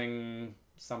am missing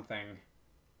something.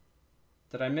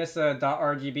 Did I miss a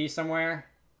 .rgb somewhere?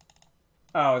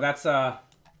 Oh, that's I'm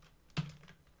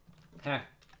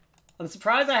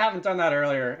surprised I haven't done that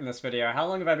earlier in this video. How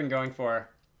long have I been going for?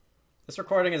 This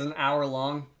recording is an hour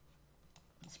long.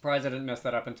 I'm surprised I didn't mess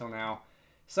that up until now.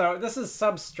 So this is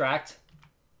subtract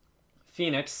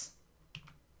Phoenix,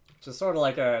 which is sort of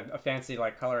like a fancy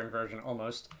like coloring version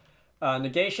almost.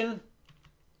 Negation,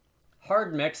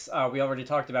 hard mix, we already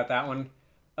talked about that one.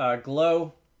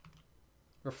 Glow,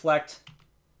 reflect,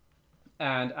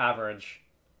 and average.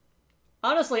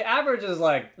 Honestly, average is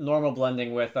like normal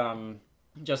blending with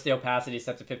just the opacity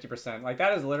set to 50%. Like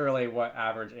that is literally what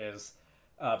average is,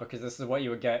 because this is what you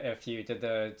would get if you did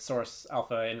the source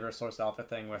alpha, inverse source alpha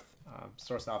thing with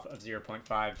source alpha of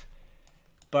 0.5.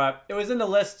 But it was in the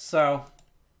list, so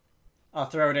I'll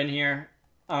throw it in here.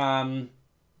 Or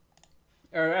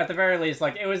at the very least,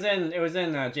 like it was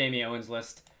in Jamie Owen's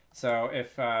list. So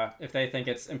if they think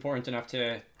it's important enough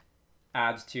to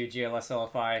add to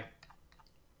GLSLify,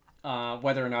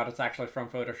 whether or not it's actually from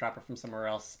Photoshop or from somewhere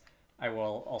else, I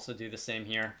will also do the same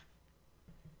here.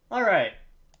 All right,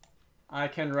 I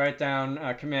can write down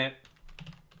commit.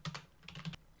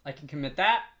 I can commit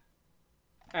that.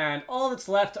 And all that's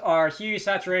left are hue,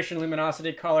 saturation,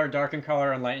 luminosity, color, darken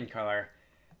color, and lighten color.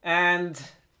 And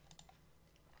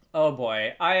oh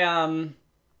boy, I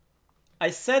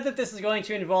said that this is going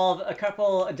to involve a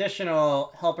couple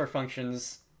additional helper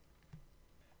functions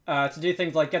to do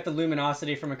things like get the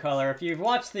luminosity from a color. If you've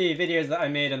watched the videos that I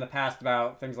made in the past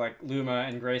about things like luma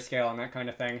and grayscale and that kind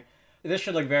of thing, this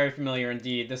should look very familiar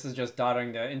indeed. This is just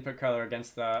dotting the input color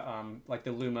against the like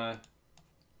the luma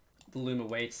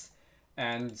weights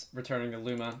and returning the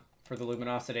luma for the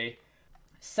luminosity.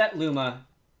 Set luma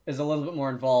is a little bit more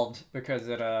involved because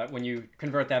it when you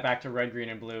convert that back to red, green,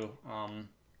 and blue,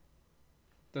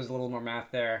 there's a little more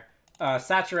math there.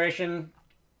 Saturation.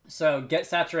 So get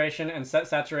saturation and set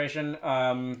saturation.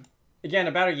 Again,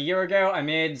 about a year ago, I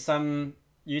made some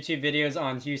YouTube videos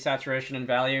on hue, saturation, and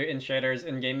value in shaders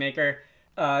in GameMaker.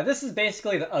 This is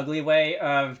basically the ugly way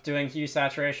of doing hue,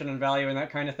 saturation, and value and that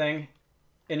kind of thing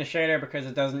in a shader, because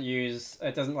it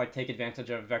doesn't like take advantage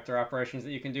of vector operations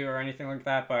that you can do or anything like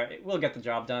that, but it will get the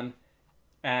job done.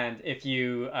 And if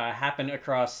you happen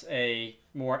across a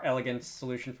more elegant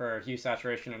solution for hue,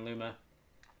 saturation, and luma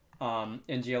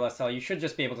in GLSL, you should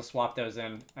just be able to swap those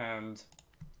in, and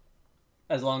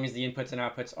as long as the inputs and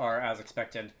outputs are as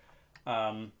expected,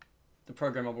 the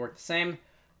program will work the same.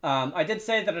 I did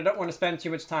say that I don't want to spend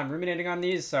too much time ruminating on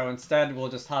these, so instead we'll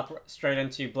just hop straight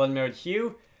into blend mode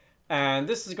hue. And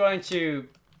this is going to,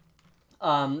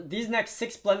 these next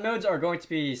 6 blend modes are going to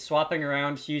be swapping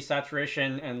around hue,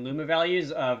 saturation, and luma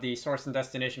values of the source and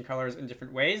destination colors in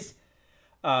different ways.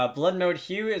 Blend mode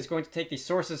hue is going to take the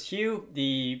source's hue,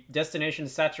 the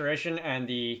destination's saturation, and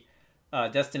the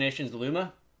destination's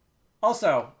luma.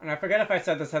 Also, and I forget if I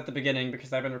said this at the beginning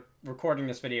because I've been recording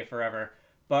this video forever,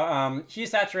 but hue,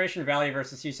 saturation, value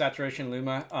versus hue, saturation,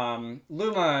 luma.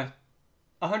 Luma,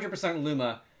 100%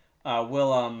 luma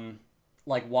will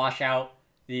like wash out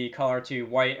the color to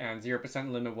white, and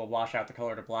 0% luma will wash out the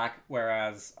color to black,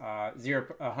 whereas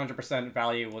 100%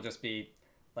 value will just be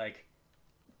like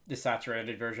the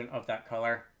saturated version of that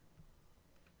color.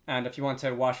 And if you want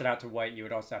to wash it out to white, you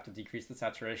would also have to decrease the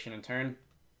saturation in turn.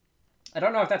 I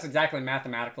don't know if that's exactly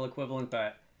mathematical equivalent,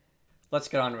 but let's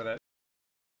get on with it.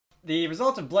 The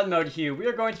result of blend mode hue, we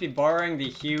are going to be borrowing the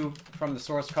hue from the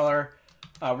source color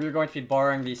we are going to be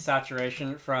borrowing the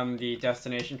saturation from the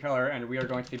destination color, and we are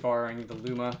going to be borrowing the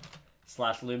luma /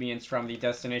 lumiance from the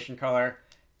destination color.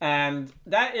 And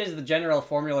that is the general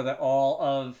formula that all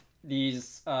of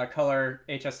these color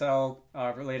HSL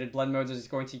related blend modes is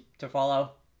going to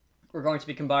follow. We're going to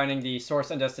be combining the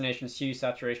source and destination's hue,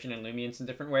 saturation, and lumiance in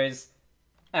different ways.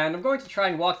 And I'm going to try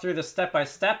and walk through this step by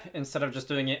step instead of just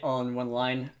doing it all in one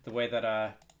line, the way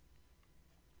that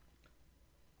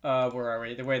where are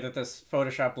we? The way that this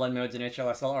Photoshop blend modes in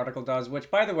HLSL article does, which,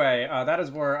 by the way, that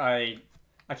is where I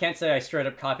can't say I straight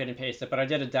up copied and pasted, but I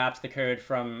did adapt the code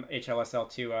from HLSL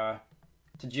to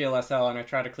GLSL, and I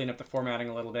tried to clean up the formatting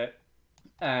a little bit.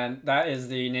 And that is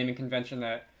the naming convention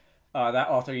that that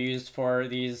author used for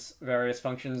these various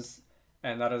functions,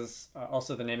 and that is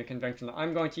also the naming convention that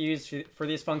I'm going to use for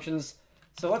these functions.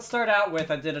 So let's start out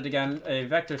with, I did it again, a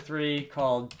vector3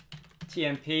 called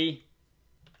TMP.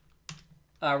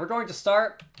 We're going to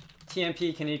start,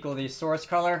 TMP can equal the source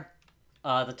color.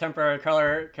 The temporary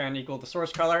color can equal the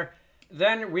source color.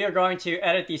 Then we are going to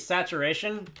edit the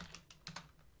saturation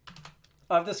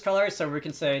of this color. So we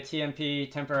can say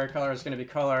TMP temporary color is going to be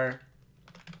color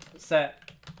set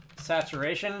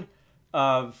saturation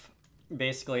of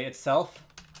basically itself,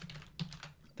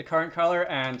 the current color,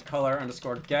 and color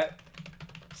underscore get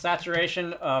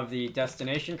saturation of the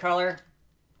destination color.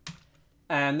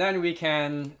 And then we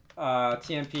can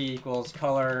TMP equals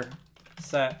color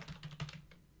set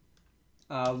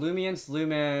lumiance,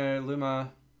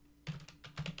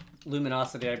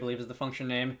 luminosity, I believe is the function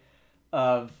name,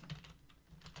 of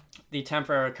the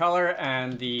temporary color,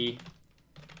 and the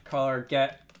color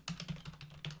get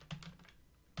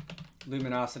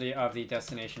luminosity of the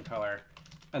destination color.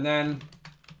 And then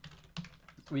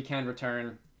we can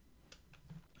return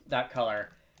that color.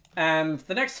 And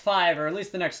the next 5, or at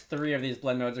least the next 3 of these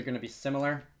blend modes are going to be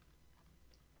similar.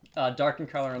 Darken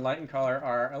color and lighten color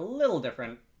are a little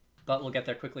different, but we'll get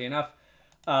there quickly enough.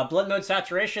 Blend mode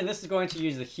saturation, this is going to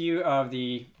use the hue of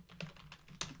the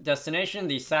destination,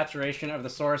 the saturation of the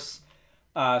source.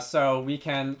 So we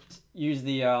can use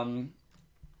the...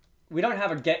 we don't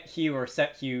have a get hue or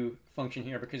set hue function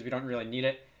here because we don't really need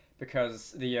it,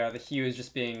 because the hue is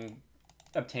just being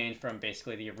obtained from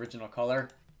basically the original color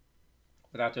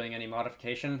without doing any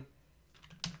modification.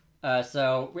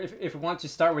 So if we want to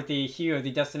start with the hue of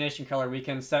the destination color, we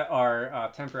can set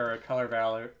our temporary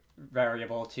color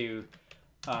variable to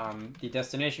the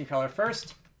destination color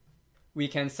first. We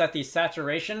can set the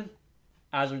saturation,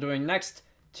 as we're doing next,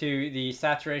 to the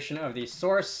saturation of the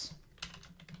source.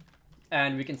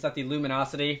 And we can set the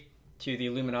luminosity to the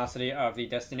luminosity of the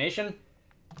destination.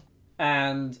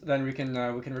 And then we can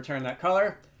return that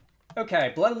color.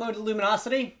 Okay, blend mode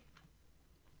luminosity.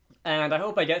 And I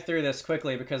hope I get through this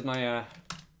quickly because my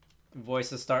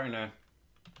voice is starting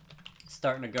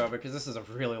to go, because this is a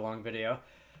really long video.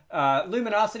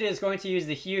 Luminosity is going to use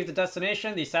the hue of the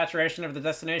destination, the saturation of the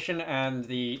destination, and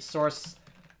the source,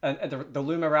 the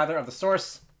luma rather, of the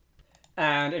source.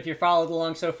 And if you followed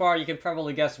along so far, you can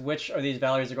probably guess which of these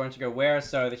values are going to go where.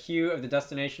 So the hue of the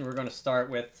destination, we're going to start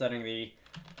with setting the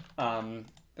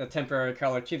temporary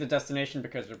color to the destination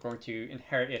because we're going to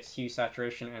inherit its hue,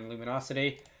 saturation, and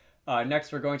luminosity.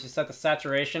 Next, we're going to set the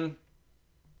saturation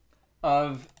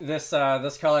of this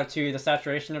this color to the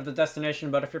saturation of the destination.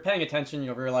 But if you're paying attention,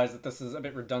 you'll realize that this is a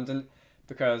bit redundant,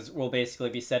 because we'll basically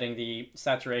be setting the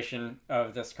saturation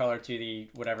of this color to the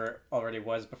whatever already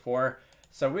was before.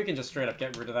 So we can just straight up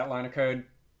get rid of that line of code.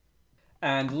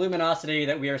 And luminosity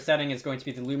that we are setting is going to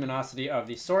be the luminosity of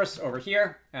the source over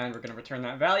here, and we're going to return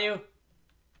that value.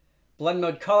 Blend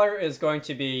mode color is going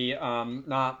to be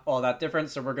not all that different,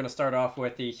 so we're going to start off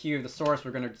with the hue of the source,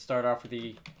 we're going to start off with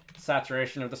the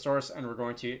saturation of the source, and we're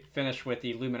going to finish with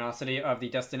the luminosity of the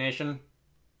destination.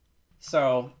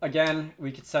 So again,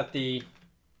 we could set the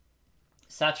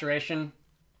saturation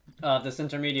of this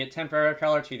intermediate temporary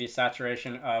color to the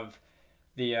saturation of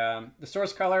the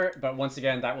source color, but once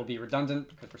again that will be redundant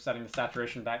because we're setting the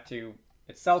saturation back to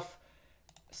itself.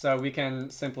 So we can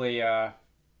simply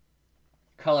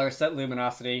color set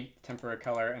luminosity, temporary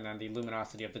color, and then the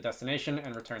luminosity of the destination,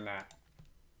 and return that.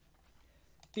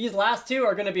 These last two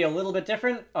are going to be a little bit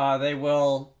different.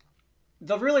 They'll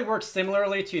really work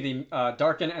similarly to the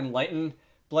Darken and Lighten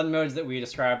blend modes that we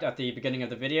described at the beginning of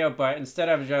the video, but instead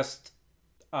of just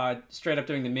straight up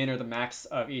doing the min or the max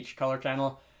of each color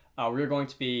channel, we're going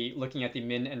to be looking at the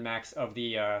min and max of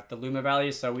the luma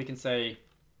values. So we can say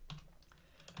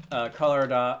color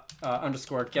dot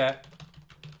underscore get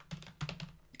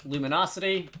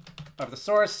luminosity of the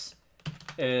source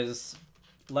is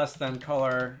less than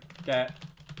color get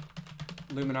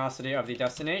luminosity of the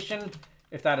destination.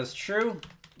 If that is true,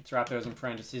 it's Let's wrap those in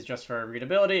parentheses just for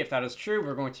readability. If that is true,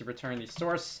 we're going to return the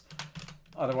source.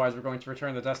 Otherwise, we're going to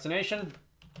return the destination.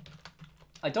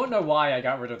 I don't know why I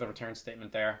got rid of the return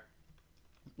statement there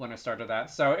when I started that.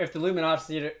 So if the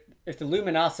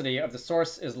luminosity of the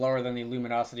source is lower than the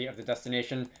luminosity of the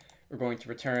destination, we're going to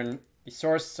return the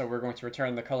source. So we're going to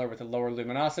return the color with a lower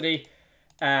luminosity.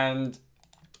 And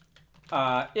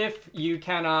if you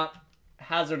cannot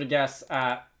hazard a guess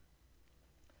at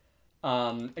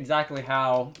exactly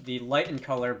how the Lighten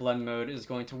color blend mode is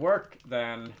going to work,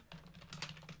 then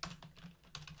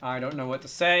I don't know what to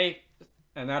say.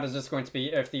 And that is just going to be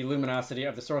if the luminosity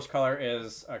of the source color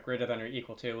is greater than or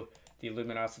equal to the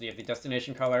luminosity of the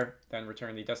destination color, then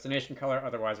return the destination color,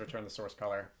 otherwise return the source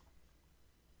color.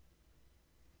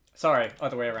 Sorry,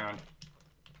 other way around.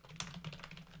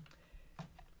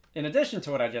 In addition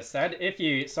to what I just said, if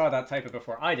you saw that typo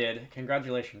before I did,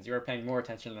 congratulations, you are paying more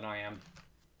attention than I am.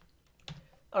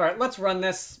 Alright, let's run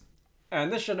this. And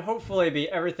this should hopefully be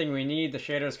everything we need. The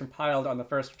shader is compiled on the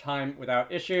first time without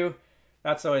issue.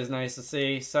 That's always nice to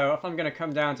see. So if I'm going to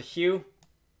come down to hue,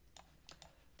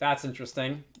 that's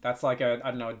interesting. That's like a, I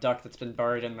don't know, a duck that's been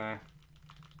buried in the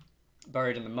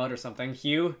mud or something.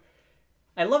 Hue.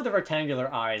 I love the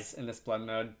rectangular eyes in this blend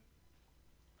mode.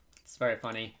 It's very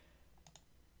funny.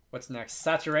 What's next?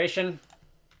 Saturation.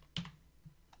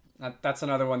 That's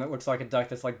another one that looks like a duck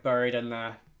that's like buried in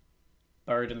the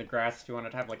grass. If you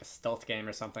wanted to have like a stealth game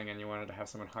or something and you wanted to have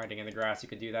someone hiding in the grass, you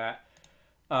could do that.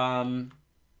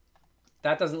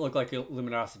 That doesn't look like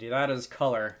luminosity. That is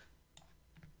color.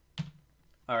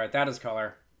 Alright, that is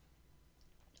color.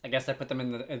 I guess I put them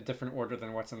in a different order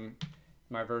than what's in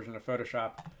my version of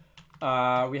Photoshop.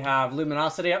 We have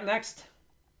luminosity up next.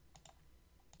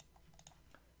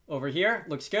 Over here.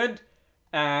 Looks good.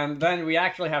 And then we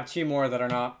actually have two more that are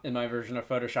not in my version of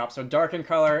Photoshop. So Darken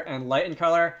color and Lighten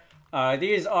color.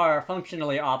 These are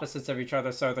functionally opposites of each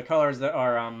other. So the colors that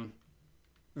are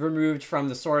removed from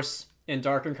the source in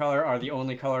Darken color are the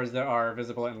only colors that are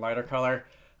visible in lighter color.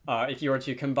 If you were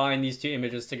to combine these two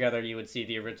images together, you would see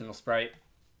the original sprite.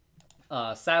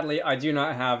 Sadly, I do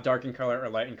not have Darken color or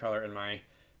Lighten color in my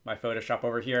Photoshop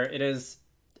over here. It is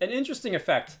an interesting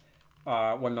effect,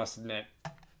 one must admit.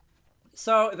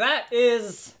 So that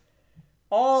is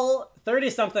all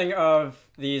 30-something of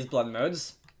these blend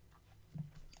modes.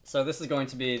 So this is going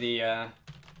to be the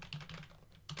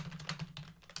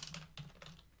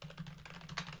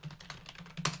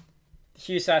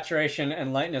hue, saturation,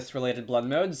 and lightness related blend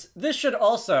modes. This should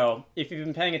also, if you've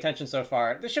been paying attention so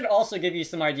far, this should also give you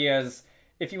some ideas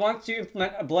if you want to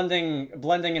implement a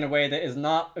blending in a way that is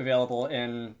not available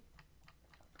in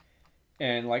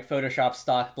like Photoshop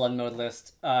stock blend mode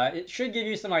list. It should give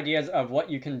you some ideas of what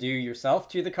you can do yourself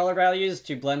to the color values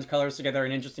to blend colors together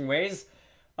in interesting ways.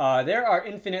 There are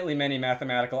infinitely many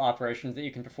mathematical operations that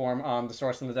you can perform on the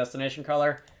source and the destination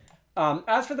color.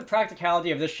 As for the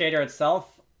practicality of this shader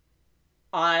itself,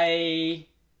 I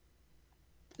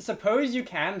suppose you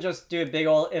can just do a big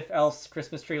ol' if-else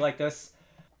Christmas tree like this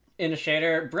in a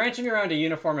shader. Branching around a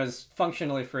uniform is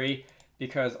functionally free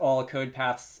because all code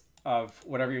paths of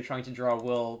whatever you're trying to draw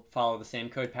will follow the same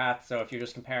code path. So if you're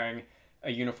just comparing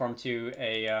a uniform to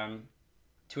a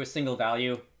single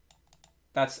value,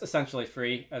 that's essentially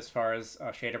free as far as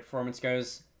shader performance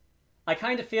goes. I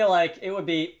kind of feel like it would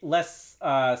be less,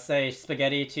 say,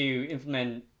 spaghetti to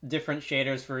implement different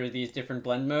shaders for these different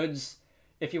blend modes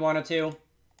if you wanted to.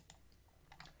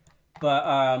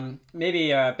 But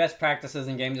maybe best practices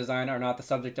in game design are not the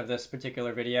subject of this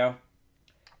particular video.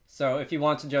 So if you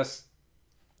want to just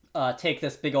take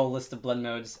this big old list of blend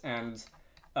modes and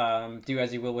do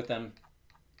as you will with them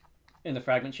in the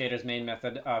fragment shaders main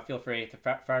method, feel free. The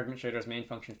fragment shaders main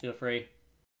function, feel free.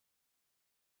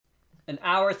 An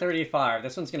hour 35.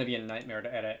 This one's going to be a nightmare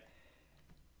to edit.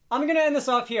 I'm going to end this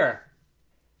off here.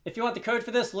 If you want the code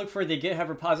for this, look for the GitHub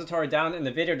repository down in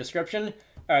the video description.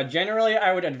 Generally,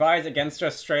 I would advise against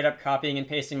just straight up copying and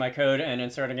pasting my code and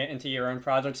inserting it into your own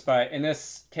projects, but in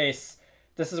this case,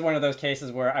 this is one of those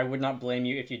cases where I would not blame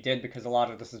you if you did, because a lot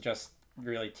of this is just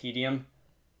really tedium.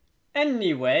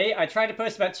 Anyway, I try to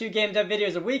post about 2 game dev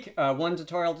videos a week, one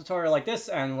tutorial like this,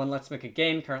 and one Let's Make a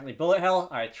Game, currently Bullet Hell.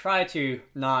 I try to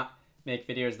not make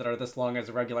videos that are this long as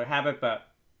a regular habit, but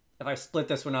if I split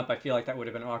this one up, I feel like that would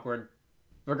have been awkward.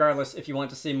 Regardless, if you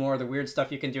want to see more of the weird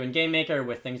stuff you can do in GameMaker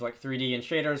with things like 3D and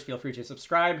shaders, feel free to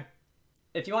subscribe.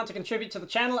 If you want to contribute to the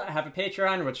channel, I have a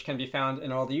Patreon, which can be found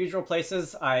in all the usual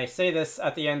places. I say this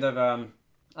at the end of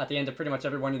pretty much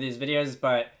every one of these videos,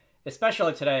 but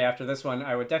especially today after this one,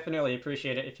 I would definitely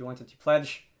appreciate it if you wanted to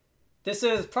pledge. This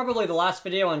is probably the last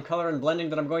video on color and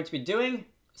blending that I'm going to be doing,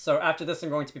 So after this,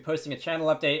 I'm going to be posting a channel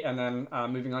update and then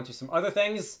moving on to some other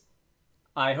things.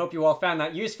 I hope you all found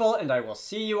that useful, and I will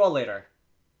see you all later.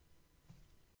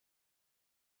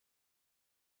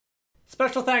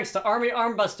 Special thanks to Army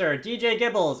Armbuster, DJ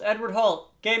Gibbles, Edward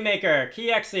Holt, GameMaker,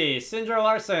 Keyexy, Sindra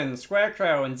Larson,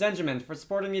 Squarecrow, and Zenjamin for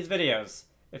supporting these videos.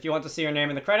 If you want to see your name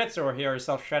in the credits or hear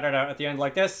yourself shouted out at the end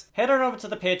like this, head on over to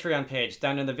the Patreon page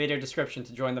down in the video description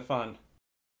to join the fun.